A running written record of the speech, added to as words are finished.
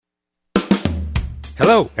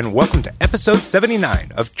Hello, and welcome to episode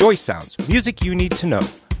 79 of Joy Sounds, Music You Need to Know,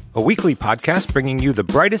 a weekly podcast bringing you the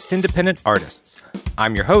brightest independent artists.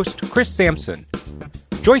 I'm your host, Chris Sampson.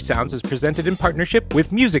 Joy Sounds is presented in partnership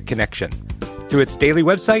with Music Connection. Through its daily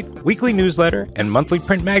website, weekly newsletter, and monthly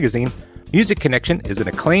print magazine, Music Connection is an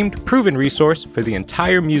acclaimed, proven resource for the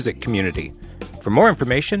entire music community. For more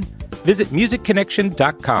information, visit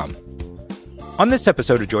musicconnection.com. On this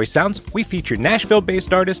episode of Joy Sounds, we feature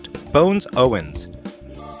Nashville-based artist Bones Owens.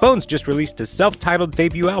 Bones just released his self-titled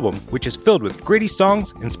debut album, which is filled with gritty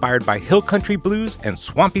songs inspired by hill country blues and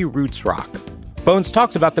swampy roots rock. Bones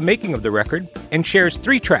talks about the making of the record and shares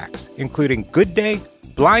 3 tracks, including Good Day,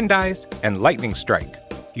 Blind Eyes, and Lightning Strike.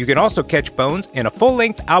 You can also catch Bones in a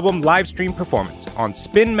full-length album live stream performance on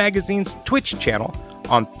Spin Magazine's Twitch channel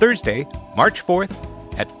on Thursday, March 4th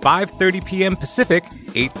at 5:30 p.m. Pacific,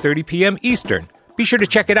 8:30 p.m. Eastern. Be sure to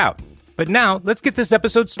check it out. But now, let's get this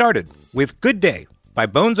episode started with Good Day by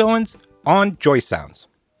Bones Owens on Joy Sounds.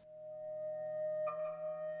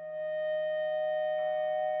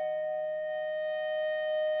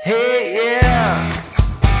 Hey, yeah.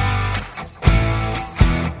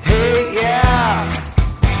 Hey, yeah.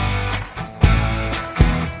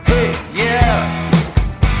 Hey, yeah.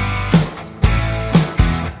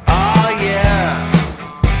 Oh, yeah.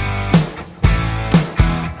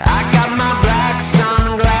 I got my black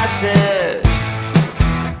sunglasses,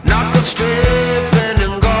 knuckle stripping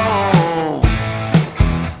and gold.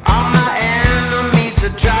 All my enemies are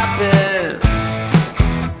dropping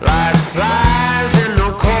like flies in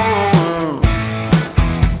the cold.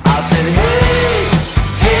 I said, hey,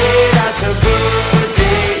 hey, that's a good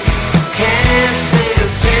day. Can't say a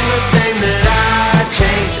single thing that I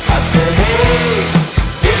changed. I said, hey,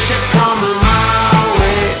 it should come my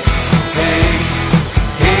way. Hey,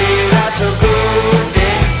 hey, that's a good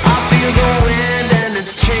day. I feel the wind and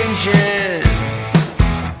it's changing,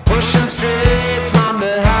 pushing straight from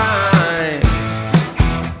behind.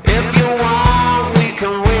 If you want, we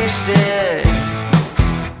can waste it.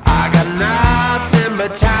 I got nothing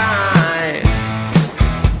but time.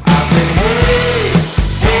 I said, hey,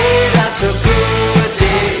 hey, that's a good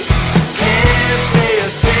day. Can't say a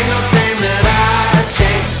single thing that I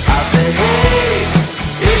changed. I said, hey,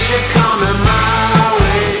 it should come in my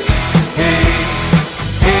way. Hey,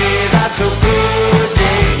 hey, that's a good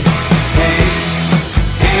day. Hey,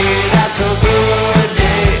 hey, that's a good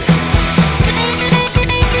day.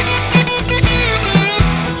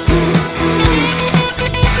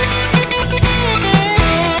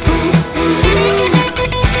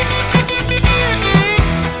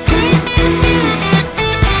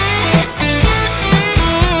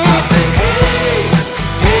 I said, hey,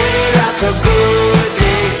 hey, that's a good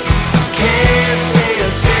day. Can't say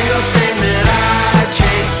a single thing that I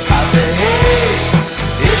changed. I said, hey,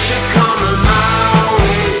 it should come in my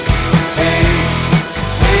way. Hey,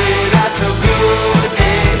 hey, that's a good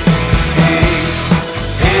day. Hey,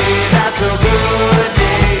 hey, that's a good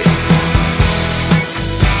day.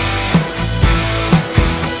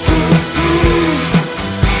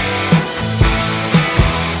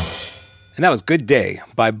 And that was Good Day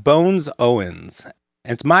by Bones Owens.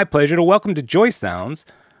 And it's my pleasure to welcome to Joy Sounds,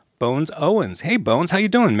 Bones Owens. Hey, Bones, how you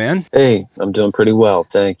doing, man? Hey, I'm doing pretty well,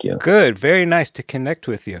 thank you. Good, very nice to connect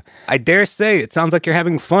with you. I dare say it sounds like you're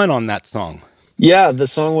having fun on that song. Yeah, the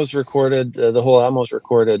song was recorded, the whole album was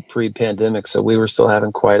recorded pre-pandemic, so we were still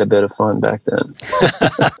having quite a bit of fun back then.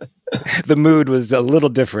 The mood was a little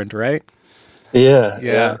different, right?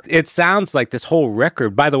 Yeah. It sounds like this whole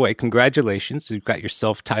record, by the way, congratulations. You've got your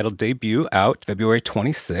self-titled debut out February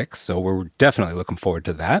 26th, so we're definitely looking forward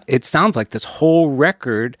to that. It sounds like this whole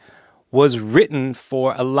record was written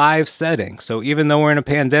for a live setting. So even though we're in a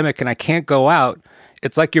pandemic and I can't go out,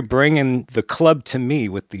 it's like you're bringing the club to me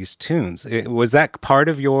with these tunes. Was that part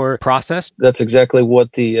of your process? That's exactly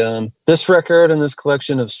what the this record and this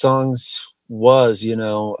collection of songs was. You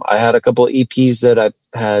know, I had a couple of EPs that I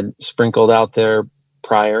had sprinkled out there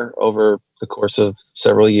prior over the course of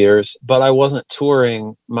several years, but I wasn't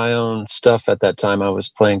touring my own stuff at that time. I was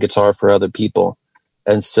playing guitar for other people.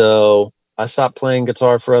 And so I stopped playing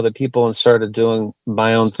guitar for other people and started doing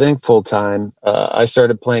my own thing full time. I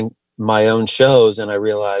started playing my own shows and I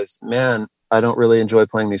realized, man, I don't really enjoy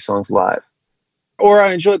playing these songs live. Or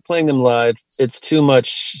I enjoy playing them live. It's too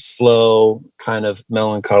much slow, kind of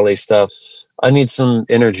melancholy stuff. I need some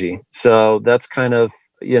energy. So that's kind of,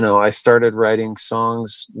 you know, I started writing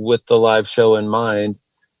songs with the live show in mind.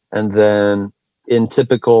 And then in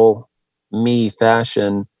typical me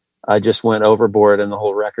fashion, I just went overboard, and the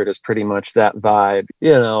whole record is pretty much that vibe.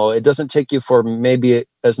 You know, it doesn't take you for maybe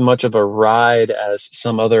as much of a ride as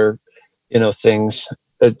some other, you know, things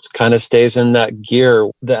it kind of stays in that gear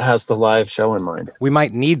that has the live show in mind. We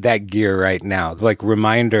might need that gear right now, like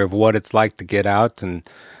reminder of what it's like to get out and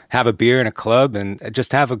have a beer in a club and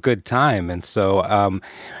just have a good time. And so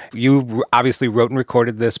you obviously wrote and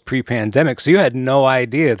recorded this pre-pandemic, so you had no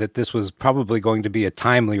idea that this was probably going to be a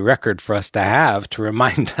timely record for us to have to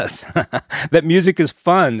remind us that music is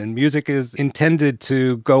fun and music is intended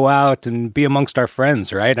to go out and be amongst our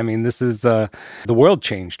friends, right? I mean, this is, the world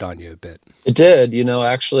changed on you a bit. It did.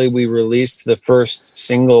 Actually, we released the first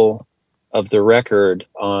single of the record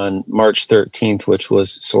on March 13th, which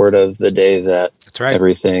was sort of the day that That's right.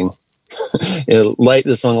 everything,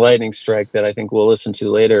 the song Lightning Strike that I think we'll listen to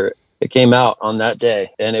later, it came out on that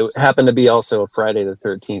day. And it happened to be also a Friday the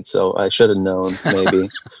 13th, so I should have known, maybe.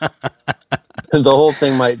 The whole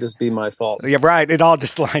thing might just be my fault. Yeah, right. It all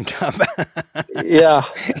just lined up. Yeah.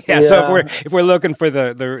 So if we're looking for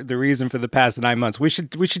the reason for the past 9 months, we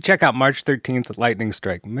should check out March 13th Lightning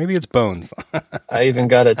Strike. Maybe it's Bones. I even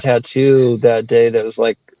got a tattoo that day that was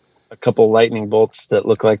like a couple lightning bolts that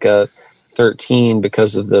looked like a 13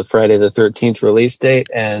 because of the Friday the 13th release date,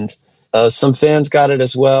 and some fans got it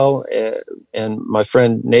as well. And my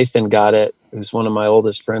friend Nathan got it, who's one of my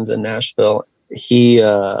oldest friends in Nashville.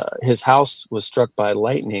 His house was struck by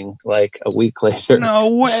lightning like a week later. No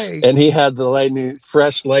way. And he had the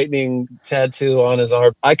fresh lightning tattoo on his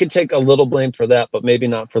arm. I could take a little blame for that, but maybe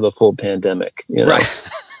not for the full pandemic, Right.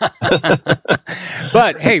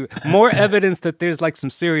 But hey, more evidence that there's like some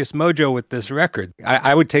serious mojo with this record.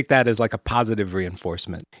 I would take that as like a positive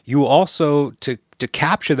reinforcement. You also, to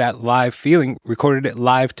capture that live feeling, recorded it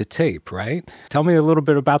live to tape, right? Tell me a little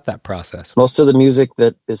bit about that process. Most of the music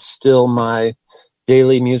that is still my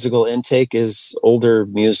daily musical intake is older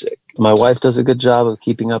music. My wife does a good job of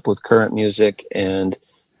keeping up with current music, and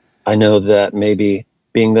I know that maybe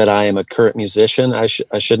being that I am a current musician, I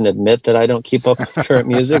shouldn't admit that I don't keep up with current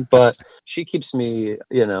music, but she keeps me,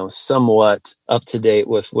 somewhat up to date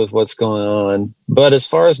with what's going on. But as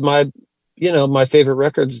far as my favorite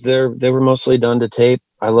records, they were mostly done to tape.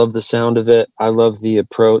 I love the sound of it. I love the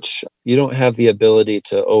approach. You don't have the ability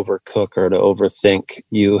to overcook or to overthink.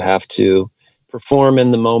 You have to perform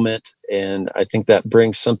in the moment. And I think that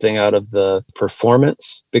brings something out of the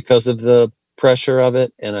performance because of the pressure of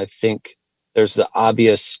it. And I think there's the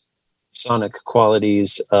obvious sonic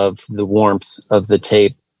qualities of the warmth of the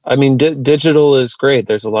tape. I mean, digital is great.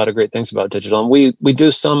 There's a lot of great things about digital. And we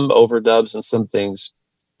do some overdubs and some things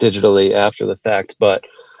digitally after the fact, but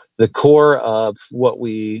the core of what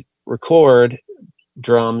we record,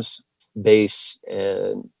 drums, bass,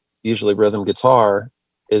 and usually rhythm guitar,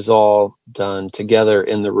 is all done together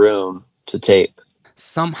in the room to tape.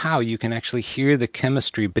 Somehow you can actually hear the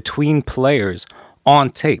chemistry between players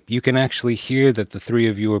on tape. You can actually hear that the three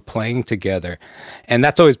of you are playing together. And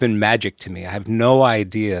that's always been magic to me. I have no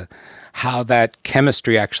idea how that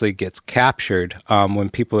chemistry actually gets captured when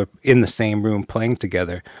people are in the same room playing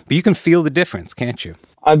together. But you can feel the difference, can't you?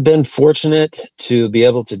 I've been fortunate to be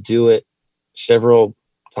able to do it several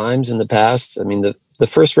times in the past. I mean, the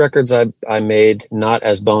first records I made, not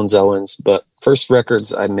as Bones Owens, but first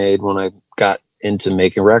records I made when I got into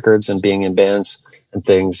making records and being in bands and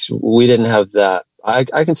things, we didn't have that. I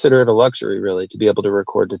consider it a luxury, really, to be able to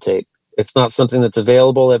record to tape. It's not something that's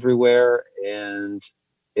available everywhere, and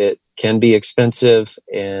it can be expensive,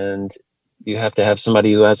 and you have to have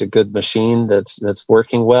somebody who has a good machine that's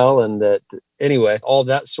working well. And that, anyway, all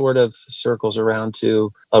that sort of circles around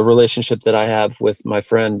to a relationship that I have with my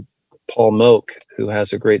friend Paul Moak, who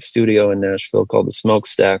has a great studio in Nashville called the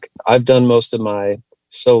Smokestack. I've done most of my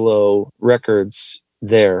solo records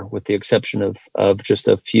there, with the exception of just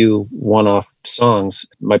a few one-off songs.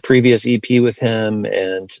 My previous EP with him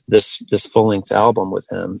and this full-length album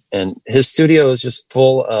with him. And his studio is just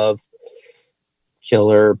full of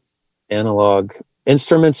killer analog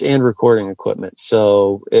instruments and recording equipment.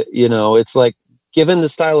 So, it's like, given the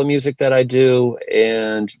style of music that I do,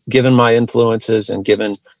 and given my influences, and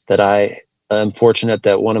given that I am fortunate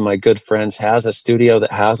that one of my good friends has a studio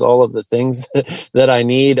that has all of the things that I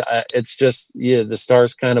need, it's just, the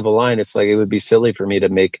stars kind of align. It's like, it would be silly for me to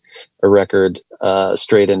make a record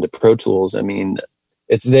straight into Pro Tools. I mean,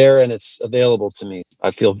 it's there and it's available to me.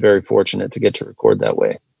 I feel very fortunate to get to record that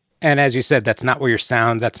way. And as you said, that's not where your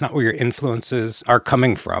sound, that's not where your influences are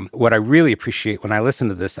coming from. What I really appreciate when I listen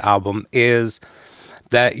to this album is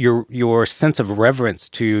that your sense of reverence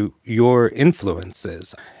to your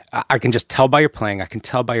influences. I can just tell by your playing, I can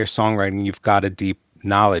tell by your songwriting, you've got a deep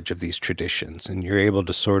knowledge of these traditions, and you're able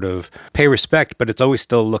to sort of pay respect, but it's always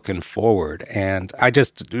still looking forward. And I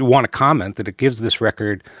just want to comment that it gives this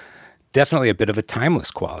record definitely a bit of a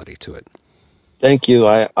timeless quality to it. Thank you.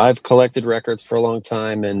 I've collected records for a long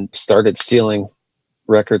time and started stealing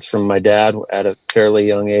records from my dad at a fairly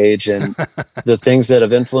young age. And the things that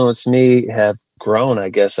have influenced me have grown, I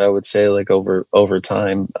guess I would say, like over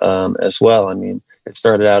time as well. I mean, it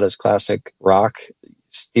started out as classic rock,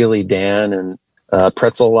 Steely Dan and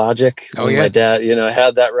Pretzel Logic. Oh, yeah. My dad,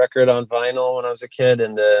 had that record on vinyl when I was a kid.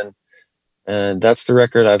 And that's the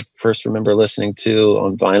record I first remember listening to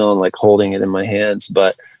on vinyl and like holding it in my hands.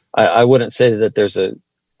 But I wouldn't say that there's a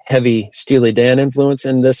heavy Steely Dan influence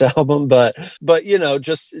in this album, but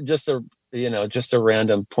just a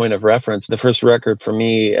random point of reference. The first record for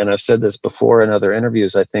me, and I've said this before in other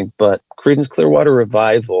interviews, I think, but Creedence Clearwater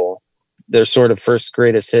Revival, their sort of first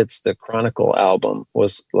greatest hits, the Chronicle album,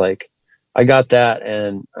 was like, I got that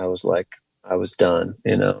and I was like, I was done.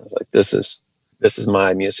 I was like, this is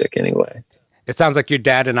my music anyway. It sounds like your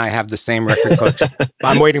dad and I have the same record collection.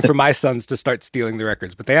 I'm waiting for my sons to start stealing the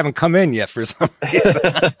records, but they haven't come in yet for some reason.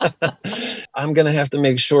 I'm going to have to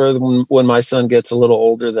make sure when my son gets a little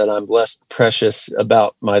older that I'm less precious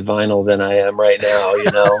about my vinyl than I am right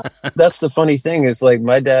now, That's the funny thing is like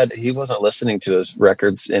my dad, he wasn't listening to his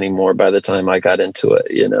records anymore by the time I got into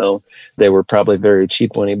it, They were probably very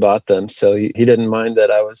cheap when he bought them. So he didn't mind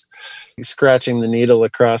that I was scratching the needle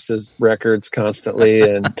across his records constantly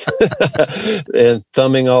and and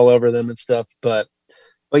thumbing all over them and stuff. But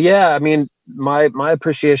yeah, I mean, my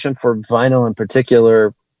appreciation for vinyl in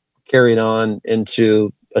particular carried on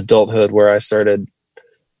into adulthood, where I started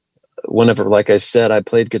whenever, like I said, I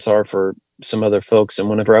played guitar for some other folks. And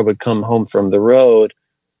whenever I would come home from the road,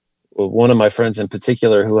 one of my friends in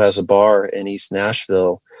particular, who has a bar in East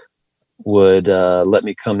Nashville, would let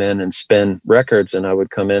me come in and spin records, and I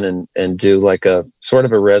would come in and do like a sort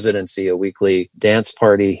of a residency, a weekly dance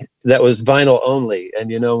party that was vinyl only.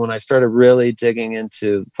 And when I started really digging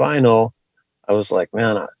into vinyl, I was like,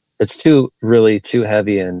 man, it's too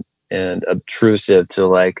heavy and obtrusive to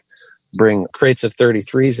like bring crates of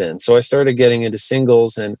 33s in. So I started getting into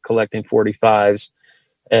singles and collecting 45s,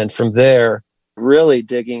 and from there really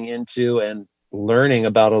digging into and learning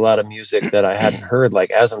about a lot of music that I hadn't heard. Like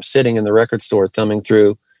as I'm sitting in the record store thumbing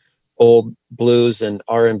through old blues and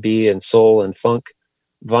R&B and soul and funk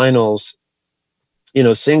vinyls,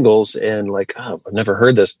 singles, and like, oh, I've never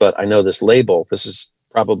heard this, but I know this label. This is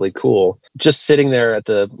probably cool. Just sitting there at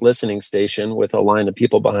the listening station with a line of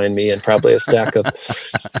people behind me and probably a stack of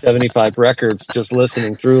 75 records, just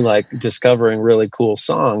listening through, like discovering really cool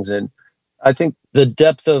songs. And I think the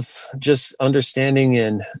depth of just understanding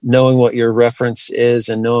and knowing what your reference is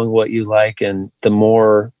and knowing what you like, and the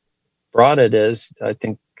more broad it is, I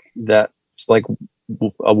think that's like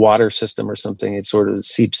a water system or something. It sort of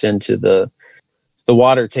seeps into the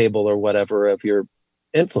water table or whatever of your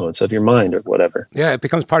influence, of your mind or whatever. Yeah, it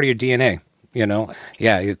becomes part of your DNA.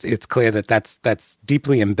 Yeah, it's clear that that's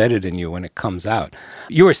deeply embedded in you when it comes out.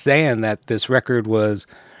 You were saying that this record was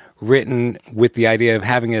written with the idea of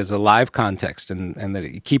having it as a live context and that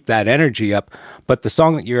you keep that energy up. But the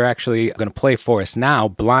song that you're actually going to play for us now,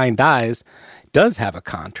 Blind Eyes, does have a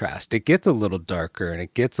contrast. It gets a little darker and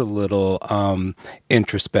it gets a little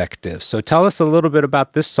introspective. So tell us a little bit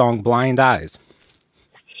about this song, Blind Eyes.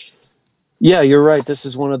 Yeah, you're right. This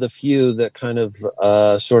is one of the few that kind of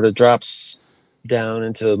sort of drops down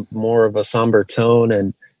into more of a somber tone.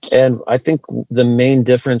 And I think the main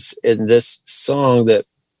difference in this song, that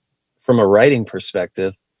from a writing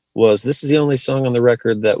perspective, was this is the only song on the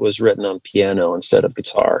record that was written on piano instead of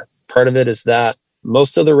guitar. Part of it is that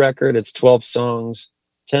most of the record, it's 12 songs.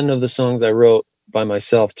 10 of the songs I wrote by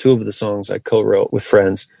myself, 2 of the songs I co-wrote with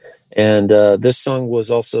friends. And this song was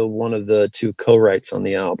also one of the 2 co-writes on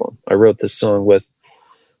the album. I wrote this song with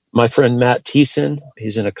my friend Matt Thiessen.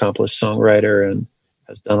 He's an accomplished songwriter and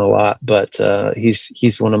has done a lot, but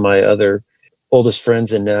he's one of my other oldest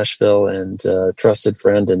friends in Nashville and trusted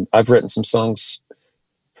friend. And I've written some songs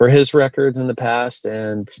for his records in the past.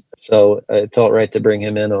 And so it felt right to bring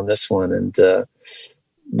him in on this one. And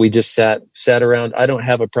we just sat around. I don't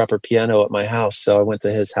have a proper piano at my house, so I went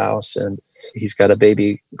to his house, and he's got a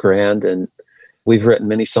baby grand, and we've written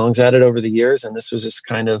many songs at it over the years. And this was just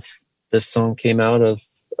kind of, this song came out of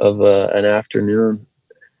an afternoon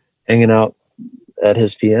hanging out at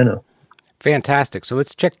his piano. Fantastic. So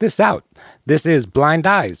let's check this out. This is Blind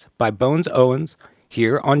Eyes by Bones Owens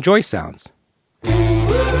here on Joy Sounds.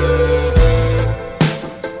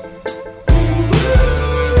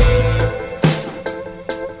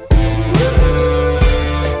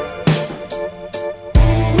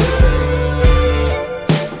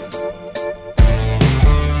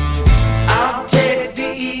 I'll take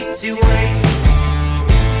the easy way.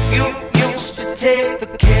 You used to take the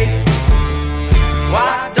cake.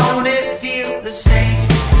 Why don't it feel the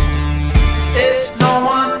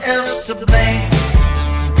to blame.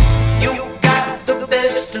 You got the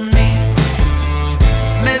best of me,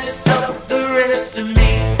 messed up the rest of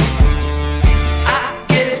me. I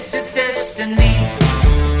guess it's destiny,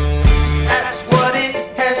 that's what it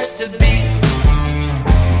has to be.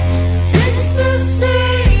 It's the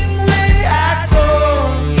same way I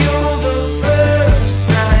told you the first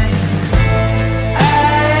time.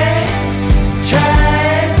 I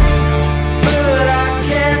tried, but I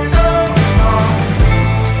can't go on.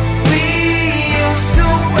 We used to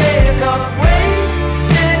wake up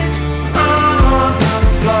wasted on the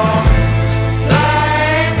floor.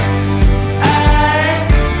 Like I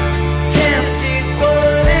can't see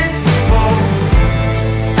what it's for.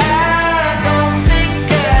 I don't think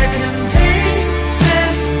I can take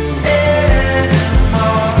this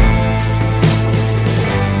anymore.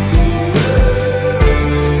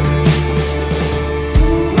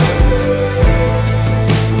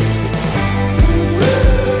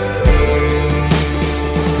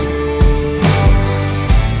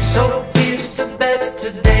 So here's to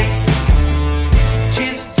better days.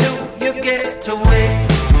 Cheers to you get away.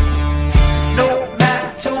 No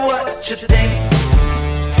matter what you think,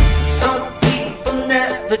 some people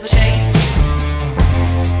never change.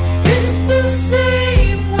 It's the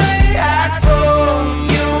same way I told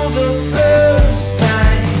you the first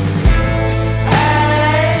time. I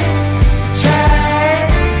tried,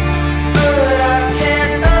 but I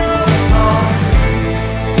can't no more.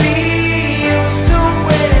 We used to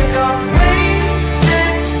wake up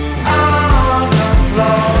wasted on the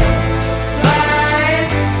floor. Blind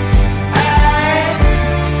eyes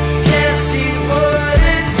can't see what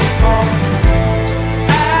it's for.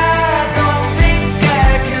 I don't think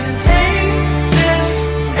I can take this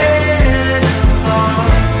anymore.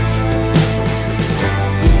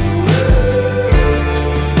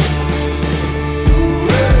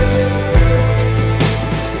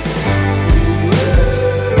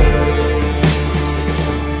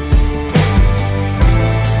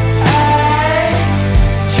 I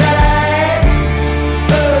tried,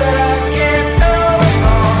 but I can't no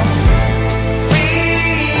more. We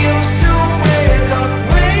used to wake up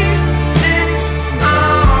wasted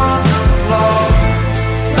on the floor.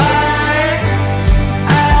 Blind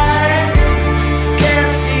eyes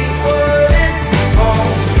can't see what it's for.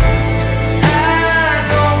 I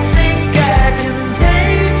don't think I can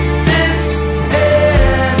take this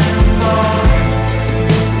anymore.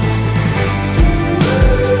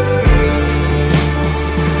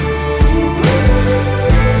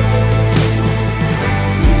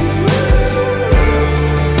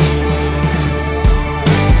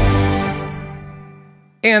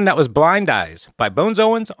 And that was Blind Eyes by Bones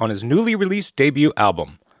Owens on his newly released debut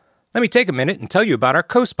album. Let me take a minute and tell you about our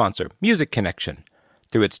co-sponsor, Music Connection.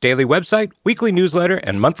 Through its daily website, weekly newsletter,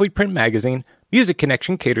 and monthly print magazine, Music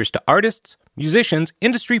Connection caters to artists, musicians,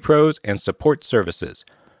 industry pros, and support services.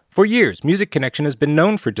 For years, Music Connection has been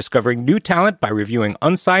known for discovering new talent by reviewing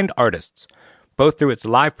unsigned artists, both through its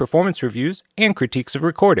live performance reviews and critiques of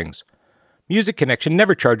recordings. Music Connection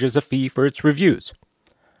never charges a fee for its reviews.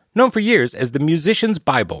 Known for years as the musician's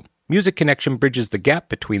Bible, Music Connection bridges the gap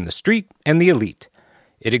between the street and the elite.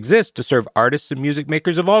 It exists to serve artists and music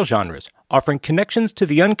makers of all genres, offering connections to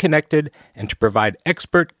the unconnected and to provide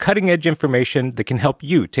expert, cutting-edge information that can help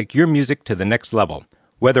you take your music to the next level.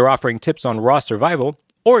 Whether offering tips on raw survival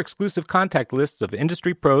or exclusive contact lists of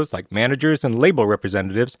industry pros like managers and label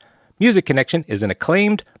representatives, Music Connection is an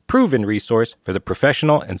acclaimed, proven resource for the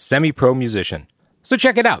professional and semi-pro musician. So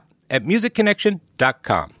check it out at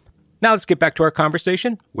musicconnection.com. Now let's get back to our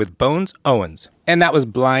conversation with Bones Owens. And that was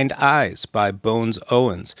Blind Eyes by Bones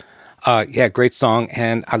Owens. Great song.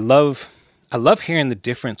 And I love hearing the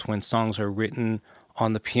difference when songs are written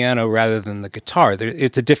on the piano rather than the guitar.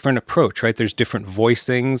 It's a different approach, right? There's different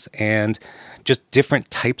voicings and just different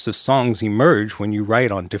types of songs emerge when you write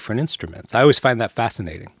on different instruments. I always find that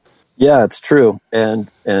fascinating. Yeah, it's true.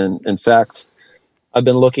 And in fact, I've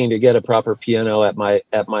been looking to get a proper piano at my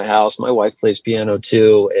house. My wife plays piano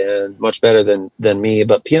too, and much better than me.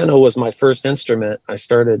 But piano was my first instrument.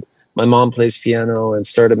 My mom plays piano and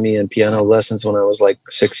started me in piano lessons when I was like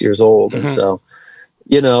 6 years old. Mm-hmm. And so,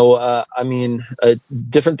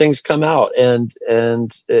 different things come out. And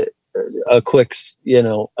a quick,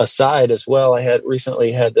 aside as well. I had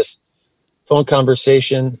recently had this phone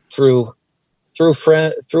conversation through a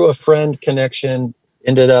friend connection.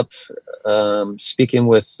 Ended up speaking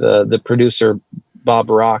with the producer Bob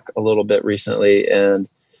Rock a little bit recently, and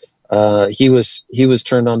he was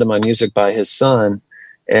turned on to my music by his son,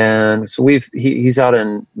 and so he's out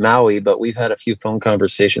in Maui, but we've had a few phone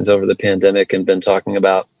conversations over the pandemic and been talking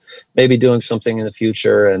about maybe doing something in the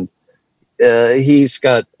future. And he's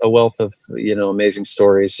got a wealth of, amazing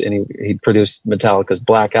stories, and he produced Metallica's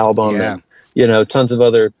Black Album and, tons of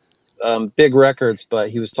other big records. But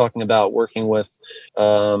he was talking about working with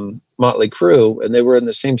Motley Crue, and they were in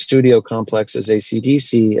the same studio complex as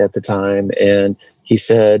AC/DC at the time. And he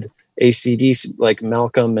said AC/DC, like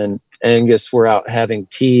Malcolm and Angus, were out having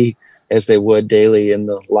tea as they would daily in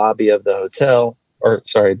the lobby of the hotel, of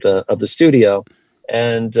the studio.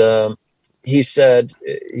 And he said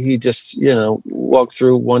he just, walked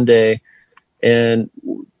through one day and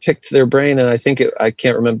picked their brain. And I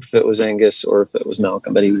can't remember if it was Angus or if it was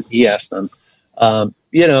Malcolm, but he asked them, out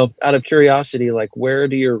of curiosity, like, where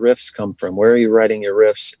do your riffs come from? Where are you writing your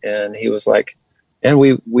riffs? And he was like, and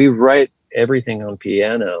we write everything on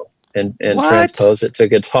piano and transpose it to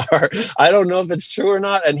guitar. I don't know if it's true or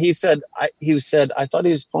not. And he said, I thought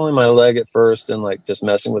he was pulling my leg at first and like just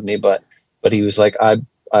messing with me, but he was like,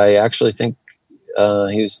 I actually think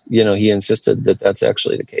he insisted that that's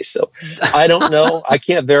actually the case. So I don't know. I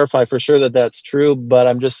can't verify for sure that that's true, but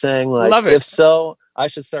I'm just saying, like, if so, I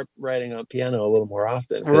should start writing on piano a little more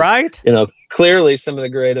often. Right. Clearly some of the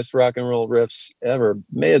greatest rock and roll riffs ever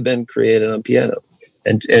may have been created on piano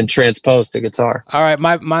and transposed to guitar. All right.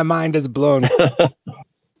 My mind is blown.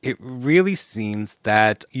 It really seems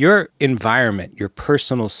that your environment, your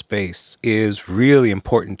personal space, is really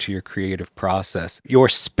important to your creative process. Your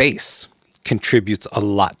space contributes a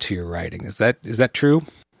lot to your writing. Is that true?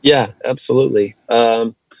 Yeah, absolutely.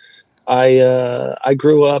 I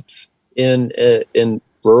grew up in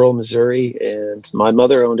rural Missouri, and my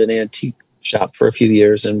mother owned an antique shop for a few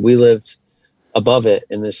years, and we lived above it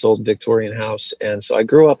in this old Victorian house. And so I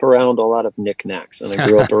grew up around a lot of knickknacks, and I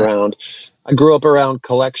grew up around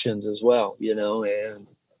collections as well,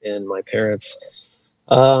 and my parents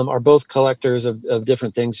are both collectors of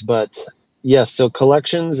different things. But yes, so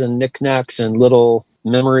collections and knickknacks and little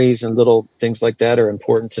memories and little things like that are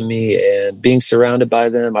important to me, and being surrounded by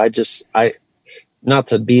them. I'm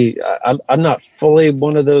not fully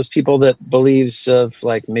one of those people that believes of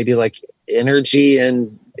maybe energy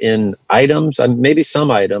in items. Maybe some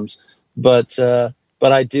items, but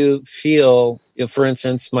I do feel, for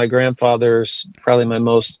instance, my grandfather's probably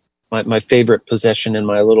my favorite possession in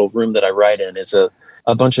my little room that I write in is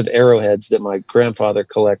a bunch of arrowheads that my grandfather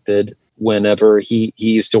collected whenever he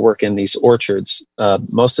used to work in these orchards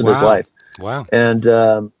most of his life. Wow. And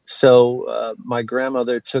so my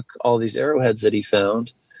grandmother took all these arrowheads that he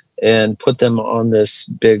found and put them on this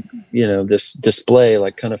big, this display,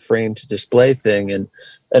 like kind of framed display thing,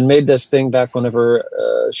 and made this thing back whenever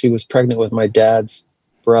she was pregnant with my dad's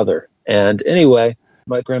brother. And anyway,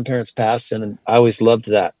 my grandparents passed, and I always loved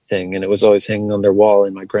that thing, and it was always hanging on their wall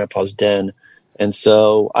in my grandpa's den. And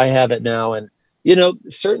so I have it now. And,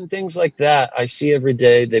 certain things like that I see every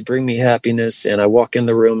day. They bring me happiness, and I walk in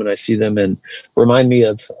the room and I see them and remind me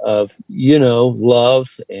of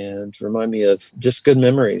love, and remind me of just good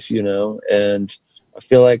memories, and I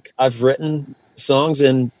feel like I've written songs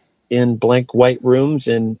in blank white rooms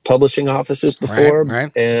in publishing offices before.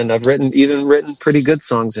 Right. And I've written pretty good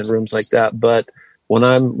songs in rooms like that. But when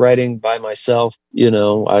I'm writing by myself,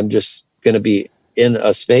 I'm just going to be in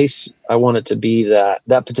a space. I want it to be that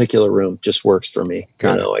particular room just works for me.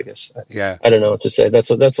 I guess. Yeah. I don't know what to say. That's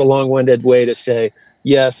a long-winded way to say,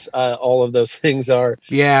 yes, all of those things are,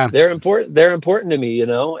 they're important. They're important to me,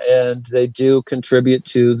 and they do contribute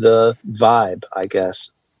to the vibe, I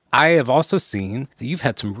guess. I have also seen that you've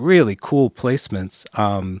had some really cool placements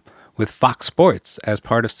with Fox Sports as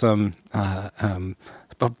part of some of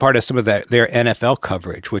their NFL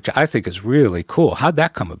coverage, which I think is really cool. How'd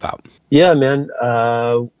that come about? Yeah, man.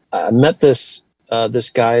 I met this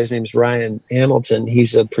guy. His name's Ryan Hamilton.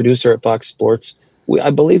 He's a producer at Fox Sports.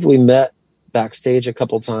 I believe we met backstage a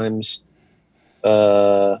couple times,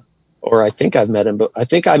 or I think I've met him. But I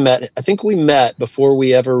think we met before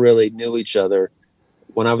we ever really knew each other,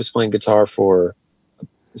 when I was playing guitar for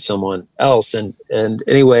someone else. And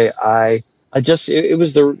anyway, it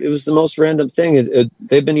was the most random thing.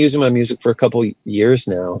 They've been using my music for a couple years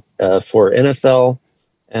now, for NFL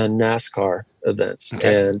and NASCAR events.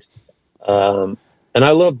 Okay. And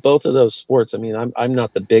I love both of those sports. I mean, I'm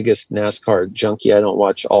not the biggest NASCAR junkie. I don't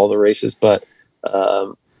watch all the races, but,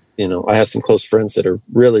 I have some close friends that are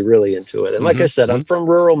really, really into it. And like I said, I'm from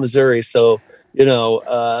rural Missouri. So,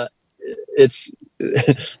 it's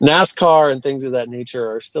NASCAR and things of that nature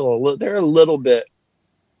are still they're a little bit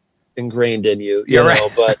ingrained in you, you know,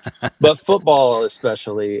 right. but football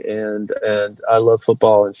especially, and I love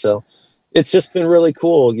football, and so it's just been really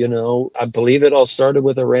cool. I believe it all started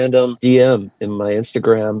with a random DM in my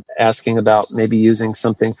Instagram asking about maybe using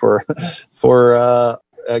something for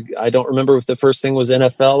I don't remember if the first thing was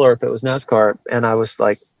NFL or if it was NASCAR. And I was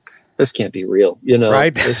like, this can't be real,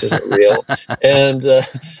 right? This isn't real. And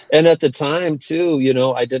at the time too,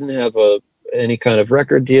 I didn't have any kind of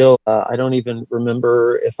record deal. I don't even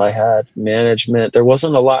remember if I had management. There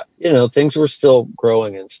wasn't a lot, things were still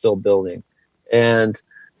growing and still building. And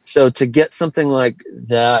so to get something like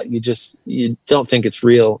that, you don't think it's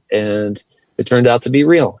real. And it turned out to be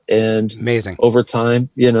real. And amazing. Over time,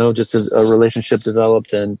 just a relationship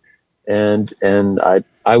developed, and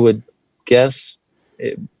I would guess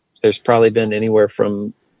there's probably been anywhere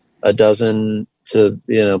from a dozen to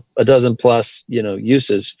a dozen plus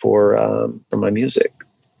uses for my music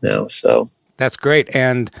now. So that's great.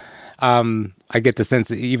 And I get the sense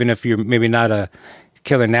that even if you're maybe not a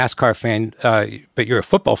killer NASCAR fan, but you're a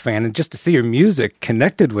football fan, and just to see your music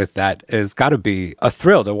connected with that has got to be a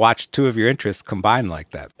thrill to watch two of your interests combine like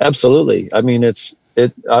that. Absolutely. I mean,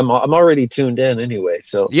 I'm already tuned in anyway.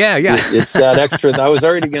 So yeah. It's that extra. I was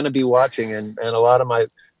already going to be watching, and a lot of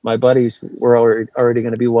my buddies were already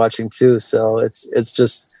going to be watching too. So it's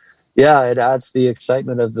just, it adds the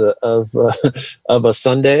excitement of a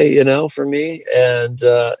Sunday, for me. And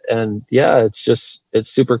it's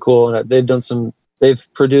super cool. And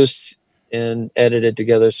they've produced and edited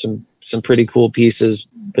together some pretty cool pieces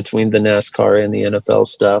between the NASCAR and the NFL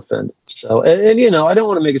stuff. And so, and I don't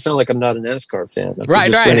want to make it sound like I'm not a NASCAR fan.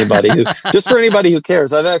 Right. For anybody who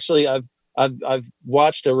cares. I've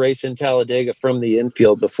watched a race in Talladega from the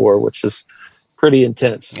infield before, which is pretty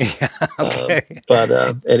intense. Yeah, okay.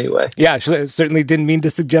 But anyway. Yeah, certainly didn't mean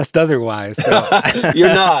to suggest otherwise. So.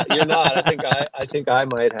 You're not. I think I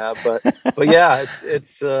might have, but yeah,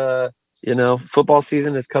 it's football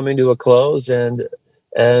season is coming to a close, and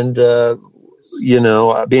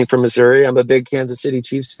being from Missouri, I'm a big Kansas City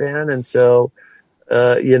Chiefs fan. And so,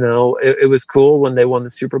 it was cool when they won the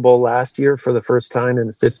Super Bowl last year for the first time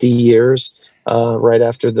in 50 years. Right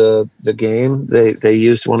after the game, they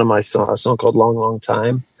used one of my songs, a song called Long, Long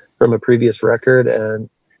Time from a previous record. And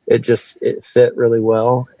it fit really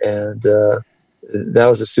well. And that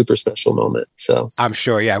was a super special moment. So I'm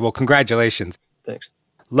sure. Yeah. Well, congratulations. Thanks.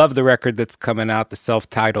 Love the record that's coming out, the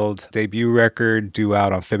self-titled debut record, due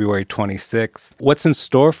out on February 26th. What's in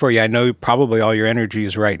store for you? I know probably all your energy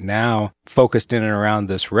is right now focused in and around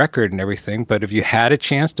this record and everything, but if you had a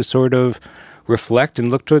chance to sort of reflect and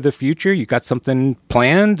look toward the future, you got something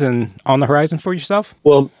planned and on the horizon for yourself?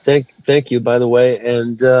 Well, thank you, by the way.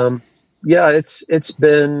 And it's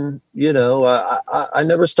been, I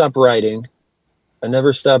never stop writing.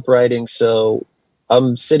 So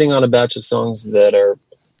I'm sitting on a batch of songs that are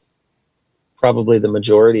probably the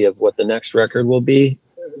majority of what the next record will be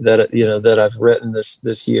that I've written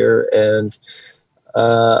this year. And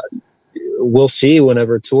we'll see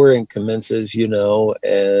whenever touring commences, and all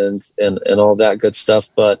that good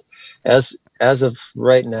stuff. But as of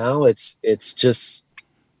right now, it's just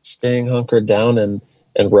staying hunkered down and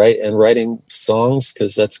writing songs,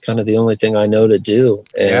 because that's kind of the only thing I know to do.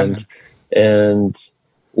 And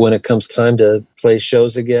when it comes time to play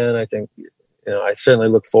shows again, I think, I certainly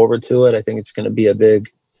look forward to it. I think it's going to be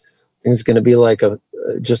it's going to be like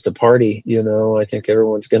just a party, I think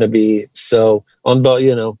everyone's going to be so on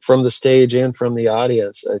both, from the stage and from the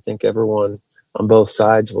audience. I think everyone on both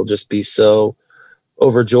sides will just be so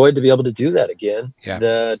overjoyed to be able to do that again,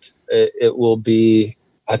 that it will be,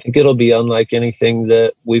 I think it'll be unlike anything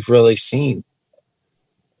that we've really seen.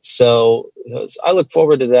 So I look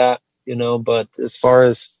forward to that, but as far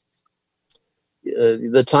as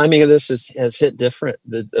the timing of this has hit different,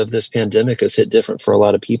 of this pandemic has hit different for a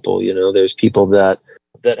lot of people. There's people that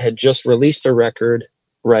had just released a record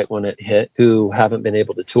right when it hit who haven't been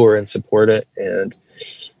able to tour and support it. And,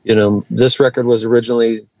 this record was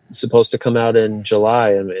originally supposed to come out in July,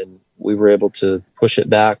 and we were able to push it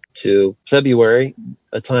back to February,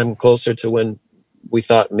 a time closer to when we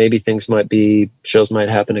thought maybe shows might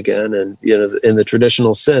happen again. And, in the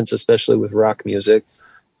traditional sense, especially with rock music,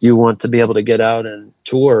 you want to be able to get out and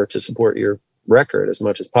tour to support your record as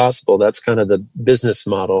much as possible. That's kind of the business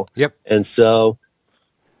model. Yep. And so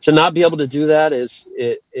to not be able to do that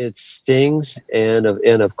it stings. And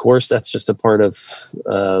of course, that's just a part of,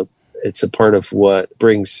 it's a part of what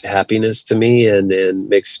brings happiness to me and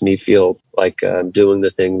makes me feel like I'm doing the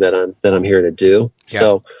thing that I'm here to do. Yeah.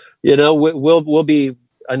 So, we'll be,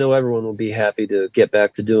 I know everyone will be happy to get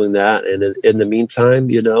back to doing that. And in the meantime,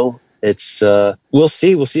 it's we'll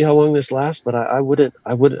see how long this lasts, but I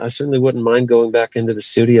certainly wouldn't mind going back into the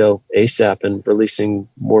studio ASAP and releasing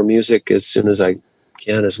more music as soon as I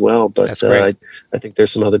can as well. But I think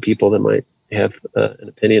there's some other people that might have an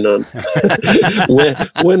opinion on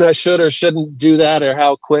when I should or shouldn't do that, or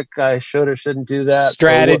how quick I should or shouldn't do that.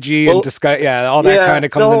 Strategy and discuss, all that kind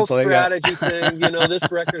of comes the whole into play. Strategy thing.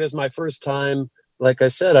 This record is my first time. Like I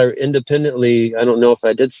said, I don't know if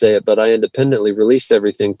I did say it, but I independently released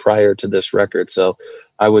everything prior to this record. So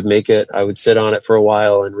I would sit on it for a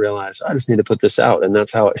while and realize I just need to put this out. And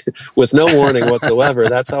that's how, with no warning whatsoever,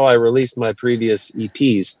 that's how I released my previous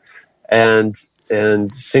EPs and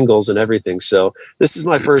singles and everything. So this is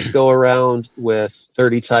my first go around with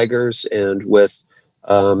 30 Tigers, and with,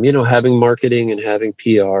 having marketing and having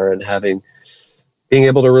PR and being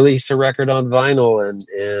able to release a record on vinyl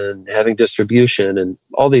and having distribution and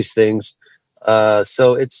all these things.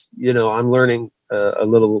 So it's, I'm learning a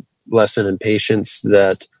little lesson in patience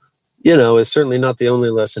that, is certainly not the only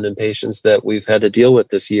lesson in patience that we've had to deal with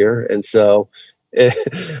this year. And so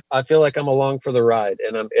I feel like I'm along for the ride,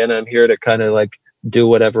 and I'm here to kind of like do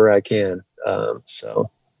whatever I can. So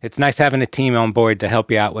it's nice having a team on board to help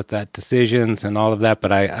you out with that decisions and all of that.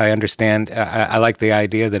 But I understand. I like the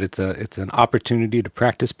idea that it's an opportunity to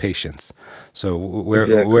practice patience. So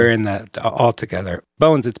we're in that all together.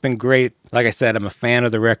 Bones, it's been great. Like I said, I'm a fan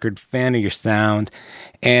of the record, fan of your sound.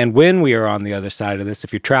 And when we are on the other side of this,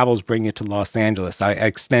 if your travels bring you to Los Angeles, I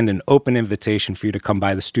extend an open invitation for you to come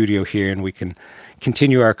by the studio here, and we can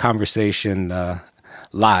continue our conversation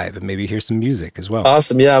live and maybe hear some music as well.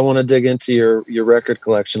 Awesome. Yeah, I want to dig into your record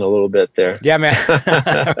collection a little bit there. Yeah, man.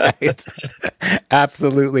 Right.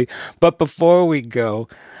 Absolutely. But before we go,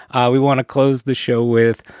 we want to close the show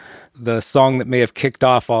with the song that may have kicked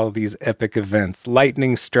off all of these epic events,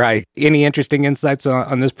 Lightning Strike. Any interesting insights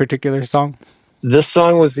on this particular song? This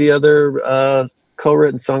song was the other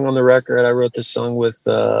co-written song on the record. I wrote this song with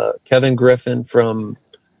Kevin Griffin from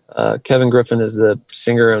Kevin Griffin is the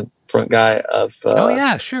singer and front guy of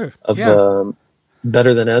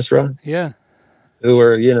Better Than Ezra, who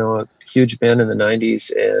were a huge band in the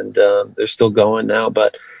 90s, and they're still going now,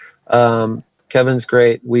 but Kevin's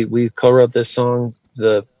great. We co-wrote this song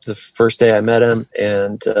the first day I met him,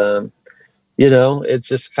 and it's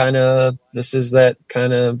just this is that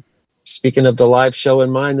kind of, speaking of the live show in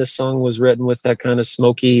mind, this song was written with that kind of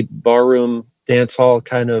smoky barroom dance hall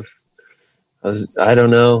kind of, I don't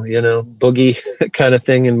know, boogie kind of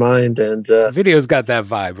thing in mind. And video's got that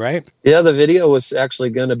vibe, right? Yeah, the video was actually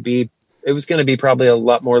going to be probably a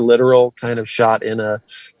lot more literal, kind of shot in a,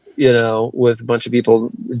 with a bunch of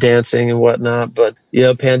people dancing and whatnot. But,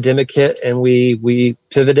 pandemic hit, and we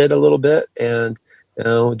pivoted a little bit, and,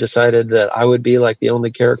 decided that I would be like the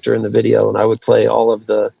only character in the video, and I would play all of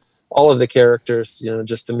the characters,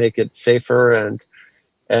 just to make it safer and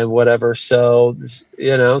whatever. So,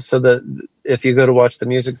 if you go to watch the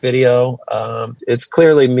music video, it's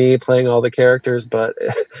clearly me playing all the characters, but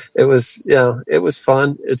it was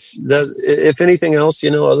fun. If anything else,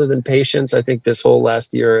 other than patience, I think this whole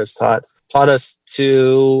last year has taught us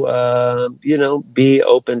to, be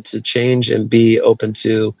open to change and be open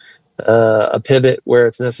to a pivot where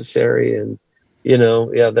it's necessary. And,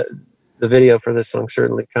 the video for this song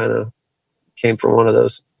certainly kind of came from one of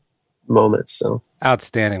those moments. So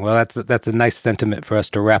outstanding. Well, that's a nice sentiment for us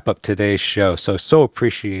to wrap up today's show. So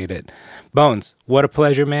appreciate it. Bones, what a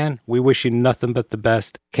pleasure, man. We wish you nothing but the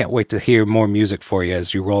best. Can't wait to hear more music for you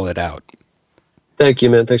as you roll it out. Thank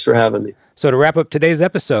you, man. Thanks for having me. So to wrap up today's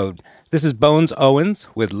episode, this is Bones Owens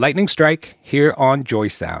with Lightning Strike here on Joy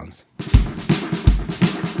Sounds.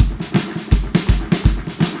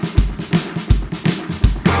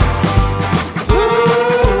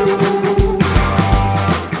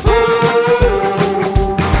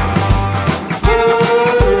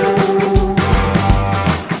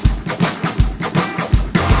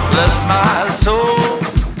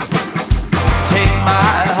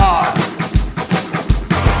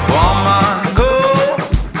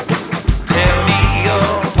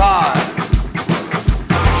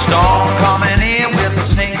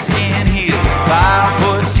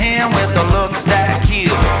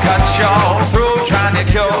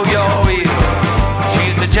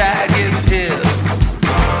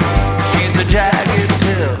 Damned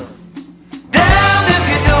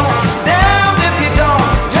if you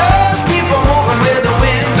don't, just keep on moving with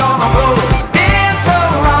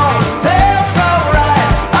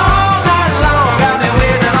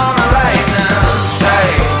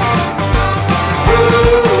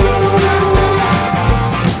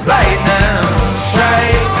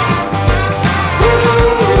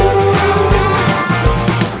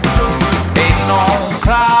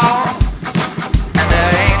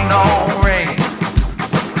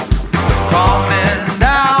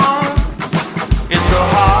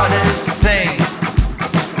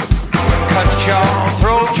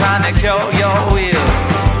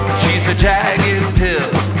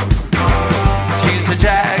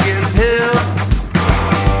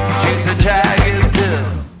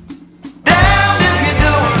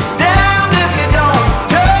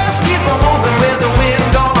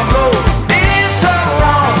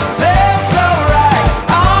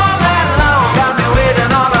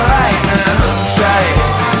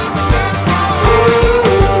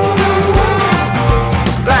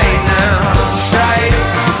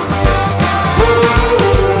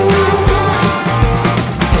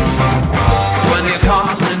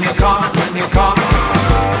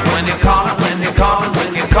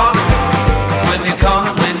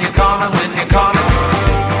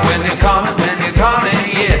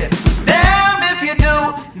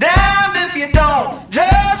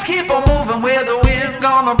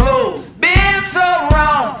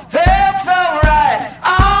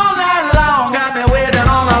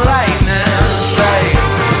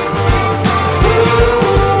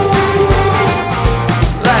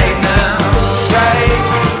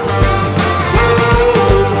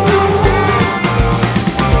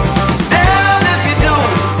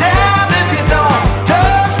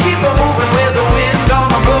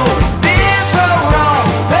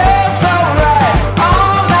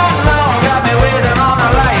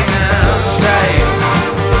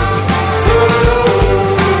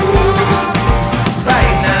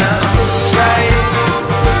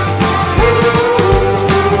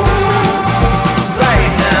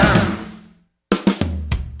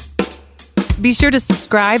Be sure to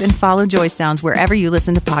subscribe and follow Joy Sounds wherever you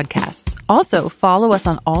listen to podcasts. Also, follow us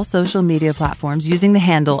on all social media platforms using the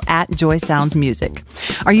handle @JoySoundsMusic.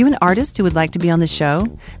 Are you an artist who would like to be on the show?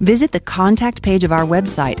 Visit the contact page of our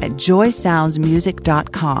website at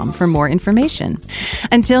joysoundsmusic.com for more information.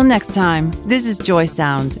 Until next time, this is Joy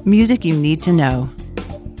Sounds, music you need to know.